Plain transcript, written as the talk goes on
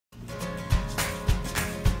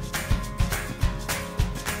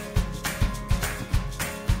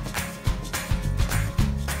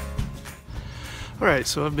Alright,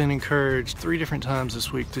 so I've been encouraged 3 different times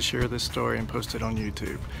this week to share this story and post it on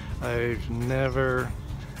YouTube. I've never,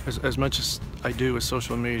 as much as I do with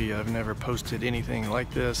social media, I've never posted anything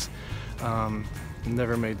like this,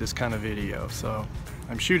 never made this kind of video. So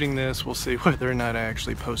I'm shooting this, we'll see whether or not I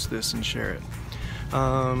actually post this and share it.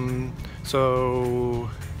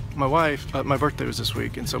 So my wife, my birthday was this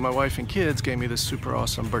week, and so my wife and kids gave me this super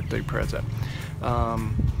awesome birthday present.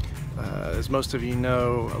 As most of you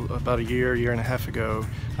know, about a year and a half ago,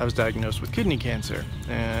 I was diagnosed with kidney cancer,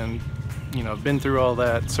 and you know, I've been through all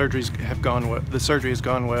that. Surgeries have gone well, the surgery has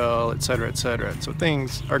gone well, etc., etc. So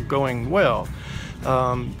things are going well.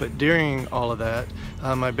 But during all of that,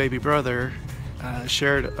 my baby brother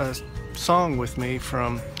shared a song with me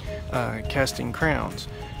from Casting Crowns.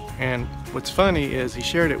 And what's funny is he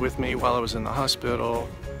shared it with me while I was in the hospital,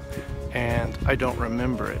 and I don't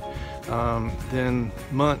remember it. Then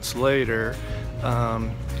months later,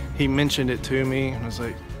 he mentioned it to me, and I was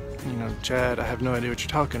like, you know, Chad, I have no idea what you're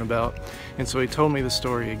talking about. And so he told me the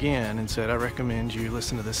story again and said, I recommend you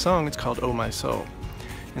listen to this song. It's called Oh My Soul.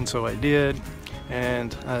 And so I did,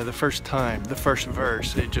 and the first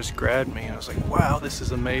verse, it just grabbed me. I was like, wow, this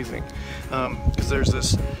is amazing. Because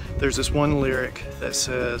there's this one lyric that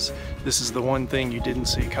says, this is the one thing you didn't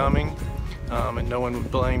see coming, and no one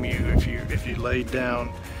would blame you if you laid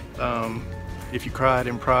down, if you cried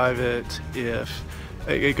in private, if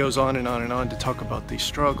it goes on and on and on to talk about these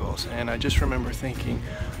struggles. And I just remember thinking,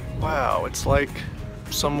 wow, it's like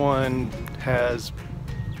someone has,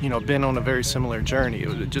 you know, been on a very similar journey.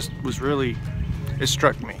 It just was really, it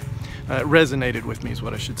struck me. It resonated with me is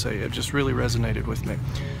what I should say. It just really resonated with me.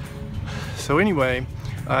 So anyway,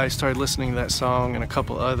 I started listening to that song and a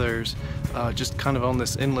couple others, just kind of on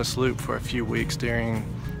this endless loop for a few weeks during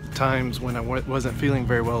times when I wasn't feeling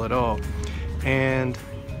very well at all. And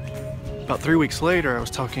about 3 weeks later, I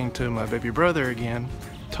was talking to my baby brother again,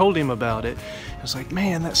 told him about it. I was like,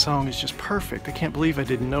 man, that song is just perfect. I can't believe I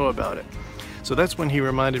didn't know about it. So that's when he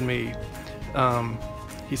reminded me,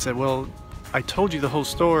 he said, well, I told you the whole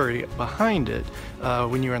story behind it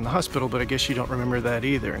when you were in the hospital, but I guess you don't remember that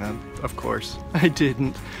either. And of course, I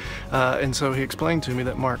didn't. And so he explained to me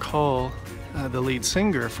that Mark Hall, the lead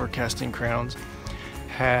singer for Casting Crowns,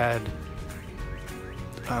 had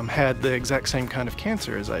the exact same kind of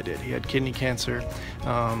cancer as I did. He had kidney cancer,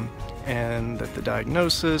 and that the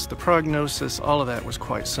diagnosis, the prognosis, all of that was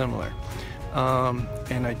quite similar.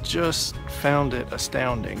 And I just found it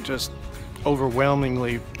astounding, just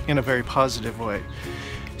overwhelmingly in a very positive way.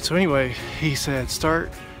 So anyway, he said,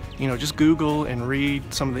 start, you know, just Google and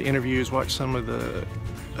read some of the interviews, watch some of the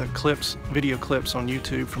video clips on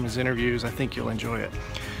YouTube from his interviews. I think you'll enjoy it.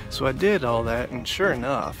 So I did all that, and sure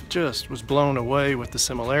enough, just was blown away with the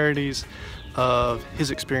similarities of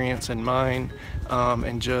his experience and mine,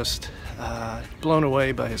 and just blown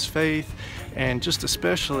away by his faith, and just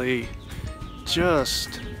especially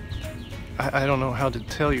I don't know how to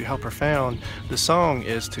tell you how profound the song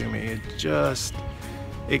is to me.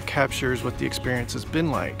 It captures what the experience has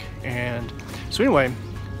been like. And so anyway,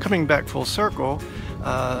 coming back full circle,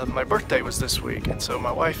 my birthday was this week, and so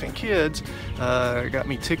my wife and kids got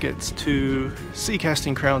me tickets to see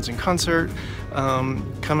Casting Crowns in concert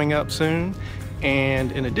coming up soon.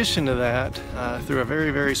 And in addition to that, through a very,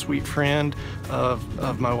 very sweet friend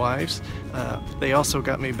of my wife's, they also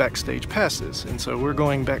got me backstage passes. And so we're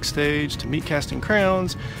going backstage to meet Casting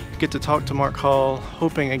Crowns, get to talk to Mark Hall,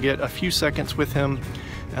 hoping I get a few seconds with him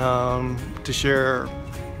to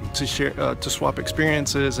swap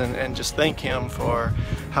experiences and just thank him for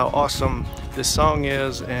how awesome this song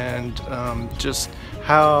is, and just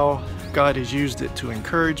how God has used it to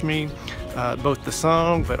encourage me, both the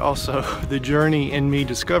song but also the journey in me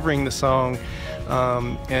discovering the song,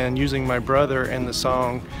 and using my brother and the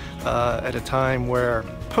song at a time where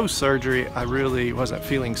post-surgery I really wasn't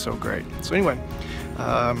feeling so great. So anyway,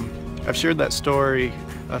 I've shared that story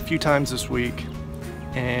a few times this week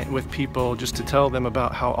and with people, just to tell them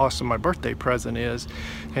about how awesome my birthday present is,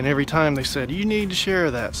 and every time they said, you need to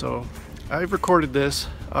share that. So I've recorded this.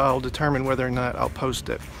 I'll determine whether or not I'll post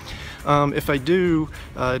it. If I do,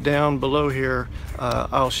 down below here,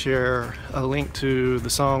 I'll share a link to the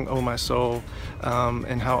song Oh My Soul,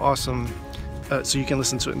 and how awesome, so you can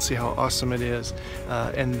listen to it and see how awesome it is.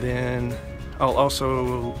 And then I'll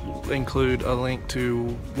also include a link to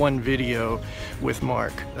one video with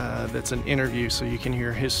Mark that's an interview, so you can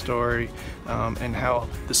hear his story and how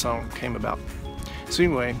the song came about. So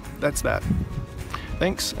anyway, that's that.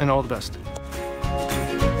 Thanks and all the best.